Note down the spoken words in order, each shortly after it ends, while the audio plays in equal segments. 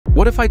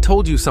What if I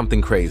told you something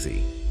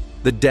crazy?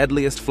 The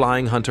deadliest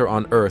flying hunter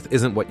on Earth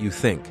isn't what you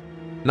think.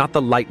 Not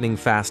the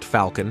lightning-fast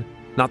falcon,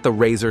 not the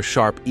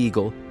razor-sharp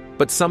eagle,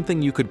 but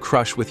something you could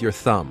crush with your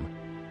thumb.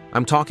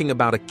 I'm talking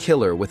about a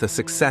killer with a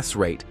success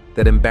rate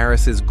that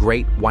embarrasses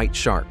great white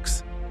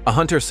sharks. A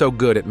hunter so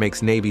good it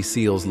makes Navy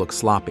SEALs look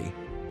sloppy.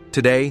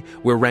 Today,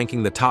 we're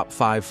ranking the top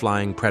 5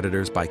 flying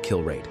predators by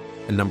kill rate.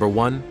 And number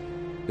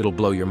 1, it'll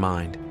blow your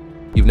mind.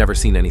 You've never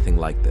seen anything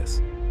like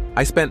this.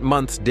 I spent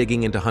months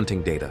digging into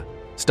hunting data,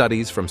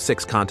 studies from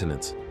 6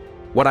 continents.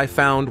 What I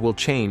found will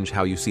change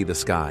how you see the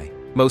sky.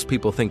 Most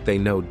people think they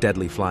know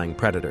deadly flying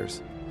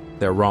predators.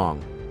 They're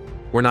wrong.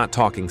 We're not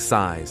talking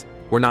size.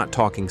 We're not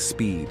talking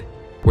speed.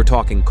 We're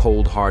talking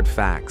cold, hard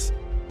facts,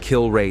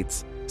 kill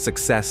rates,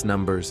 success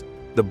numbers,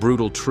 the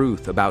brutal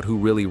truth about who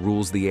really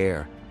rules the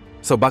air.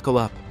 So buckle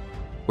up.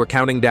 We're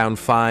counting down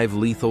 5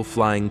 lethal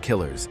flying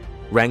killers,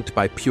 ranked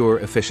by pure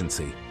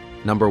efficiency.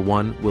 Number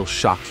 1 will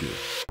shock you.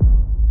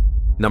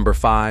 Number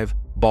 5,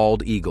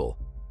 bald eagle,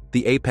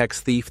 the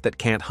apex thief that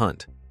can't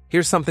hunt.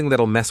 Here's something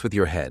that'll mess with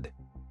your head.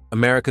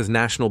 America's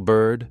national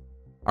bird,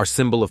 our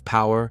symbol of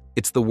power,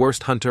 it's the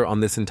worst hunter on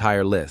this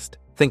entire list.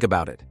 Think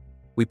about it.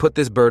 We put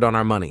this bird on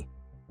our money,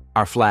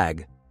 our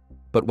flag.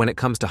 But when it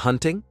comes to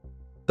hunting,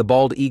 the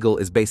bald eagle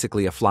is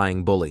basically a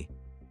flying bully.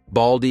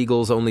 Bald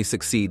eagles only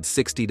succeed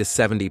 60 to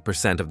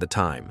 70% of the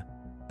time.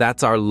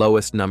 That's our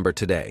lowest number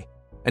today.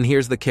 And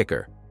here's the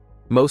kicker.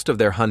 Most of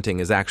their hunting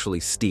is actually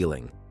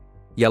stealing.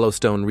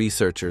 Yellowstone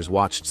researchers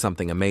watched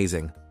something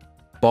amazing.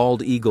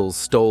 Bald eagles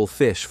stole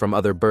fish from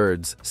other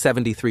birds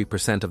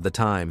 73% of the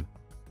time.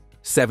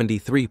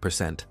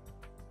 73%.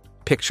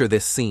 Picture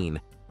this scene.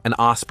 An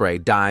osprey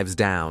dives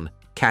down,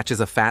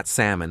 catches a fat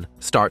salmon,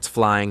 starts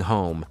flying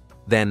home.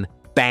 Then,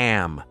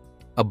 bam!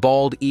 A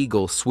bald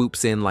eagle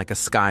swoops in like a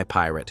sky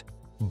pirate,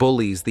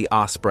 bullies the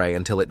osprey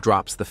until it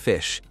drops the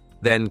fish,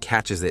 then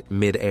catches it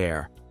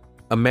mid-air.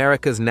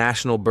 America's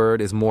national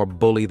bird is more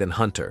bully than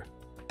hunter.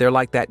 They're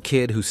like that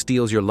kid who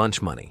steals your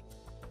lunch money.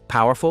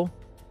 Powerful?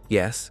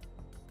 Yes.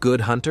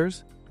 Good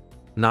hunters?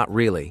 Not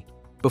really.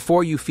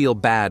 Before you feel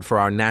bad for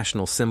our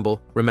national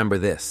symbol, remember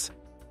this.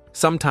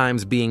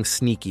 Sometimes being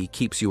sneaky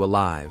keeps you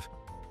alive.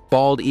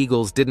 Bald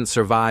eagles didn't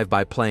survive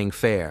by playing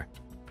fair.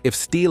 If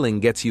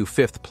stealing gets you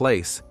 5th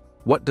place,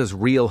 what does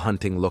real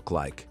hunting look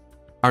like?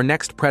 Our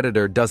next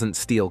predator doesn't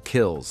steal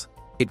kills.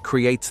 It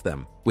creates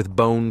them with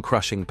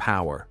bone-crushing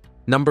power.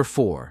 Number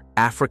 4,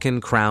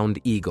 African crowned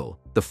eagle,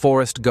 the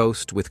forest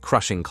ghost with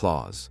crushing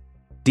claws.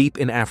 Deep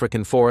in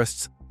African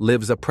forests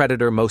lives a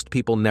predator most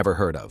people never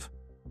heard of.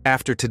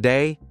 After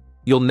today,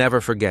 you'll never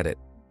forget it.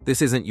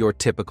 This isn't your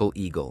typical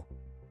eagle.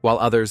 While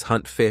others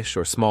hunt fish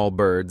or small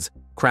birds,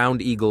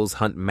 crowned eagles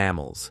hunt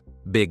mammals,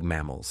 big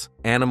mammals,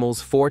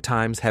 animals 4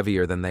 times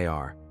heavier than they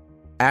are.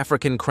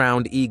 African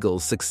crowned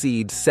eagles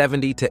succeed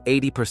 70 to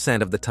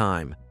 80% of the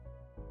time.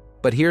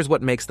 But here's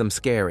what makes them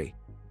scary.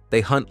 They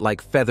hunt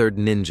like feathered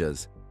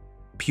ninjas.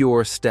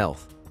 Pure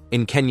stealth.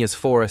 In Kenya's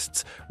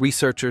forests,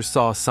 researchers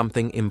saw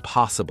something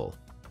impossible.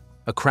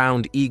 A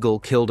crowned eagle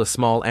killed a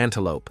small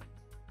antelope,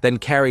 then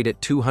carried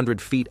it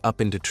 200 feet up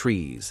into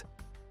trees.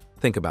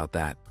 Think about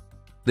that.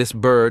 This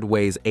bird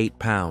weighs 8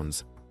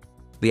 pounds.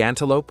 The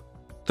antelope,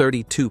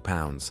 32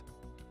 pounds.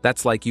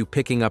 That's like you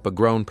picking up a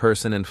grown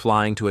person and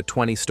flying to a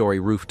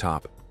 20-story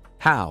rooftop.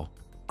 How?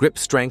 Grip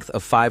strength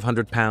of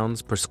 500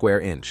 pounds per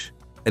square inch.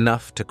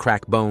 Enough to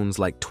crack bones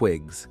like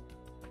twigs.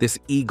 This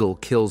eagle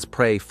kills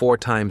prey 4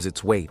 times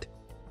its weight.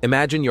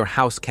 Imagine your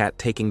house cat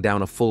taking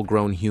down a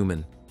full-grown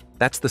human.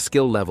 That's the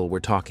skill level we're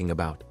talking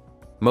about.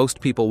 Most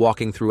people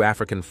walking through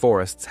African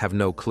forests have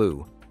no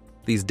clue.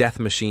 These death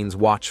machines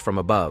watch from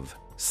above,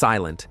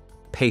 silent,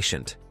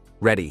 patient,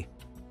 ready.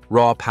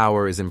 Raw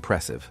power is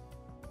impressive.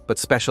 But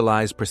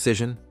specialized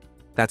precision?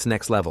 That's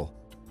next level.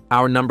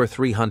 Our number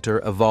 3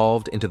 hunter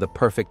evolved into the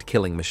perfect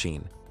killing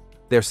machine.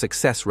 Their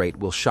success rate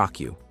will shock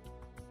you.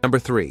 Number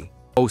 3,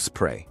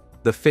 osprey,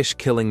 the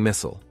fish-killing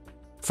missile.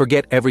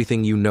 Forget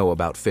everything you know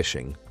about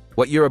fishing.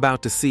 What you're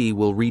about to see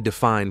will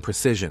redefine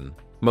precision.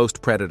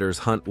 Most predators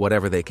hunt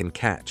whatever they can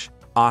catch.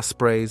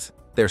 Ospreys,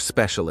 they're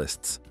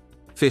specialists.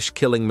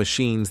 Fish-killing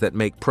machines that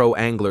make pro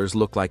anglers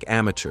look like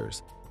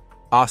amateurs.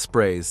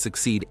 Ospreys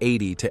succeed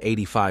 80 to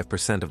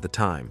 85% of the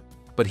time.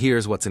 But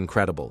here's what's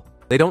incredible.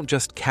 They don't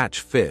just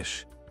catch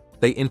fish.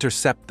 They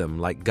intercept them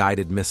like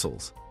guided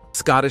missiles.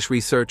 Scottish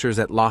researchers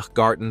at Loch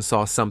Garten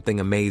saw something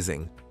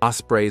amazing.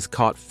 Ospreys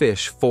caught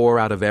fish 4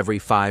 out of every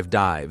 5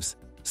 dives.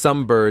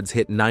 Some birds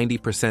hit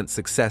 90%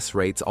 success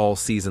rates all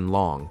season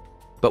long.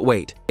 But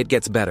wait, it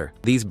gets better.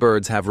 These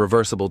birds have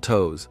reversible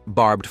toes,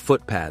 barbed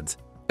foot pads,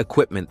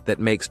 equipment that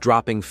makes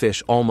dropping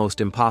fish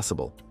almost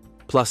impossible.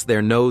 Plus,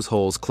 their nose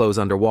holes close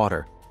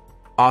underwater.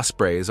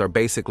 Ospreys are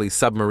basically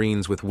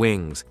submarines with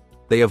wings.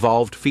 They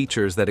evolved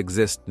features that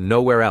exist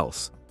nowhere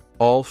else,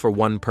 all for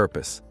one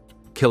purpose: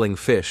 killing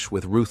fish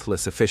with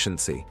ruthless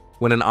efficiency.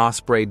 When an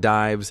osprey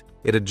dives,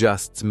 it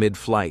adjusts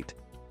mid-flight.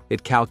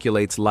 It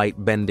calculates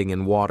light bending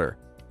in water.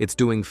 It's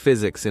doing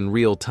physics in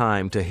real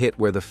time to hit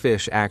where the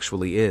fish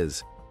actually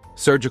is.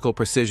 Surgical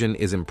precision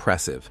is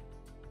impressive,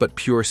 but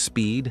pure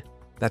speed?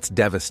 That's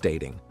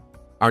devastating.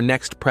 Our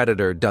next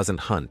predator doesn't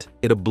hunt,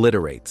 it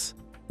obliterates,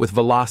 with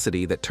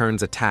velocity that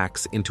turns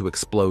attacks into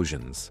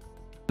explosions.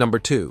 Number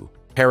 2.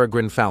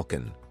 Peregrine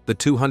falcon, the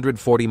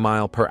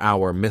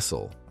 240-mile-per-hour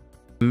missile.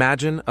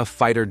 Imagine a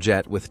fighter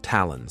jet with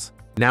talons.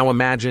 Now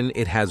imagine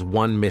it has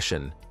one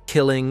mission: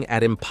 killing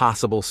at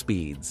impossible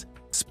speeds.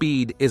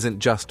 Speed isn't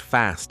just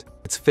fast,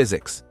 it's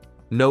physics.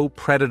 No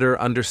predator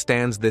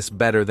understands this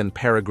better than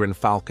peregrine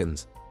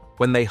falcons.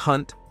 When they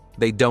hunt,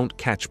 they don't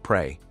catch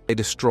prey, they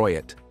destroy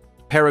it.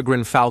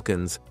 Peregrine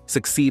falcons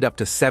succeed up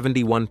to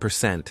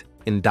 71%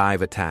 in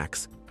dive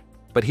attacks.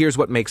 But here's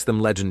what makes them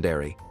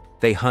legendary.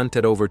 They hunt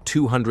at over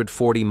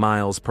 240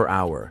 miles per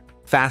hour,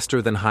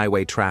 faster than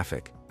highway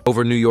traffic.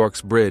 Over New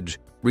York's bridge,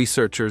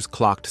 researchers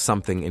clocked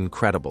something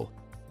incredible.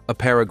 A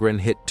peregrine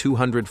hit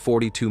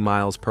 242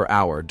 miles per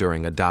hour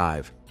during a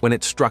dive. When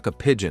it struck a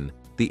pigeon,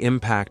 the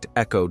impact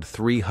echoed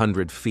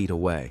 300 feet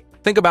away.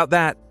 Think about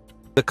that.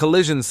 The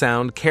collision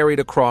sound carried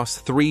across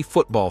 3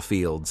 football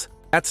fields.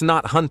 That's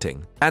not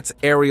hunting, that's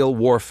aerial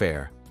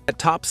warfare. At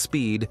top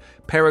speed,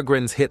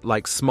 peregrines hit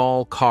like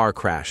small car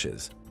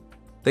crashes.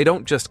 They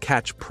don't just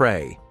catch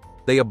prey,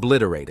 they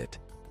obliterate it.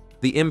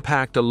 The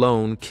impact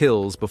alone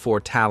kills before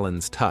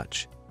talons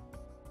touch.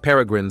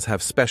 Peregrines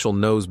have special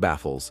nose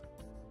baffles.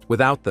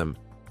 Without them,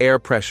 air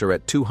pressure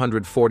at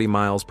 240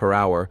 miles per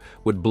hour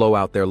would blow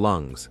out their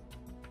lungs.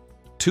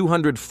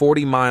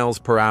 240 miles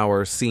per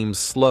hour seems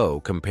slow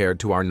compared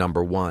to our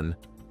number 1.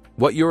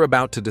 What you're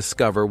about to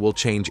discover will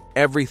change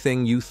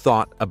everything you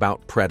thought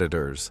about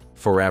predators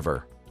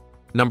forever.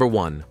 Number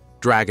 1.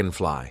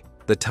 Dragonfly,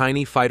 the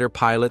tiny fighter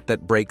pilot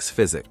that breaks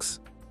physics.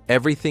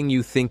 Everything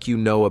you think you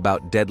know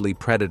about deadly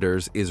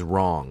predators is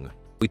wrong.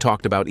 We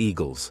talked about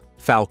eagles,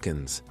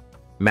 falcons,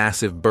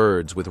 massive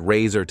birds with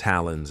razor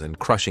talons and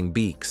crushing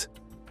beaks.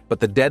 But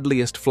the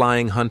deadliest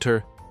flying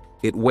hunter,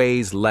 it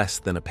weighs less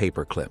than a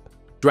paperclip.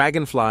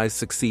 Dragonflies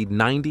succeed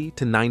 90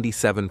 to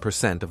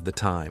 97% of the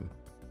time.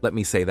 Let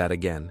me say that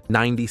again,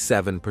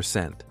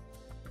 97%.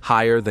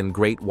 Higher than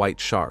great white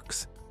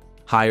sharks,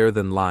 higher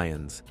than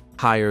lions,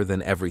 higher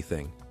than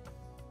everything.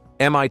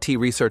 MIT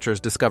researchers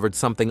discovered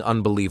something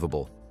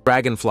unbelievable.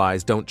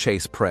 Dragonflies don't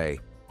chase prey.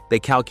 They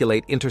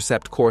calculate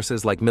intercept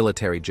courses like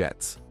military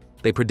jets.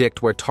 They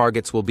predict where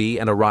targets will be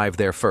and arrive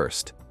there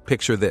first.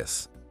 Picture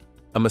this.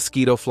 A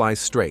mosquito flies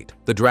straight.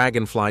 The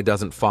dragonfly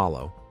doesn't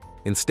follow.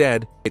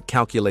 Instead, it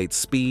calculates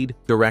speed,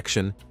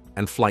 direction,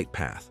 and flight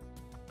path.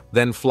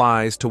 Then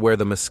flies to where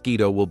the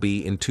mosquito will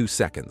be in 2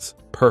 seconds.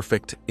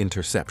 Perfect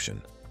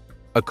interception.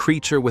 A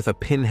creature with a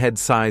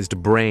pinhead-sized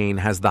brain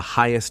has the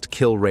highest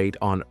kill rate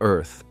on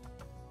Earth.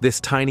 This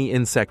tiny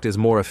insect is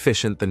more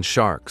efficient than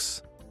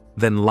sharks,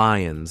 than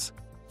lions,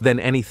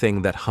 than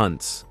anything that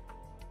hunts.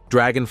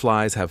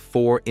 Dragonflies have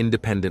 4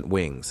 independent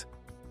wings.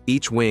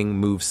 Each wing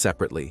moves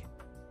separately: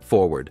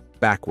 forward,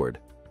 backward,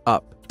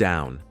 up,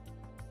 down.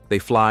 They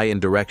fly in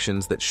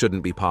directions that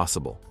shouldn't be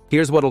possible.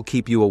 Here's what'll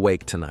keep you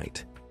awake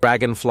tonight.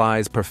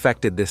 Dragonflies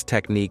perfected this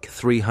technique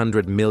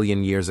 300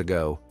 million years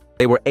ago.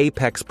 They were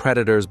apex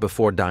predators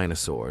before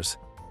dinosaurs,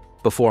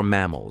 before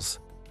mammals,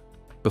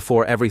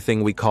 before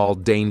everything we call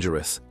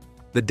dangerous.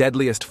 The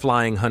deadliest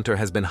flying hunter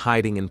has been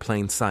hiding in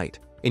plain sight,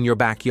 in your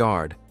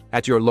backyard,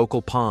 at your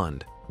local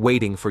pond,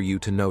 waiting for you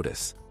to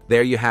notice.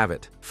 There you have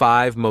it,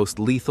 5 most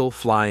lethal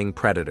flying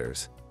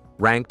predators,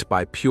 ranked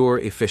by pure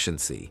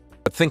efficiency.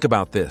 But think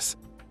about this.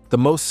 The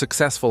most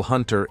successful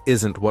hunter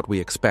isn't what we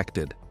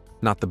expected.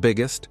 Not the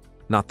biggest,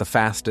 not the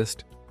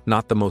fastest,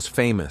 not the most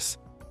famous.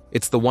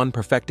 It's the one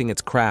perfecting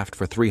its craft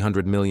for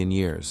 300 million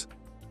years.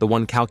 The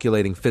one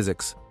calculating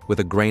physics with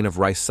a grain of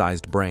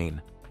rice-sized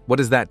brain. What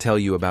does that tell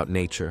you about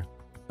nature?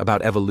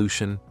 About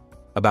evolution?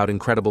 About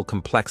incredible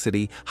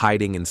complexity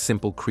hiding in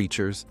simple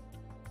creatures?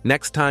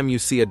 Next time you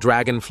see a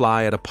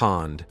dragonfly at a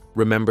pond,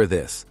 remember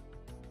this.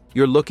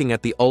 You're looking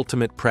at the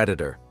ultimate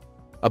predator,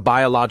 a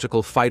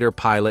biological fighter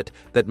pilot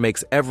that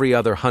makes every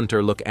other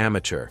hunter look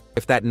amateur.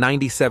 If that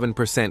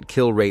 97%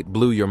 kill rate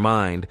blew your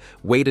mind,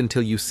 wait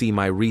until you see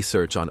my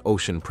research on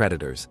ocean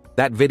predators.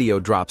 That video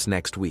drops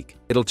next week.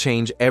 It'll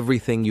change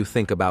everything you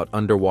think about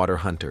underwater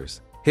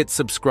hunters. Hit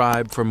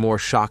subscribe for more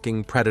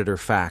shocking predator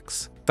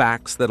facts.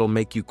 Facts that'll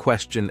make you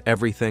question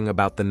everything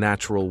about the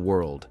natural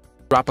world.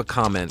 Drop a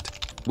comment.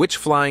 Which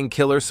flying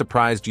killer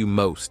surprised you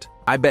most?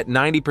 I bet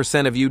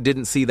 90% of you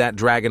didn't see that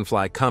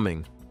dragonfly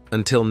coming.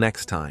 Until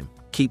next time,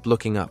 keep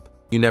looking up.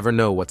 You never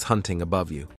know what's hunting above you.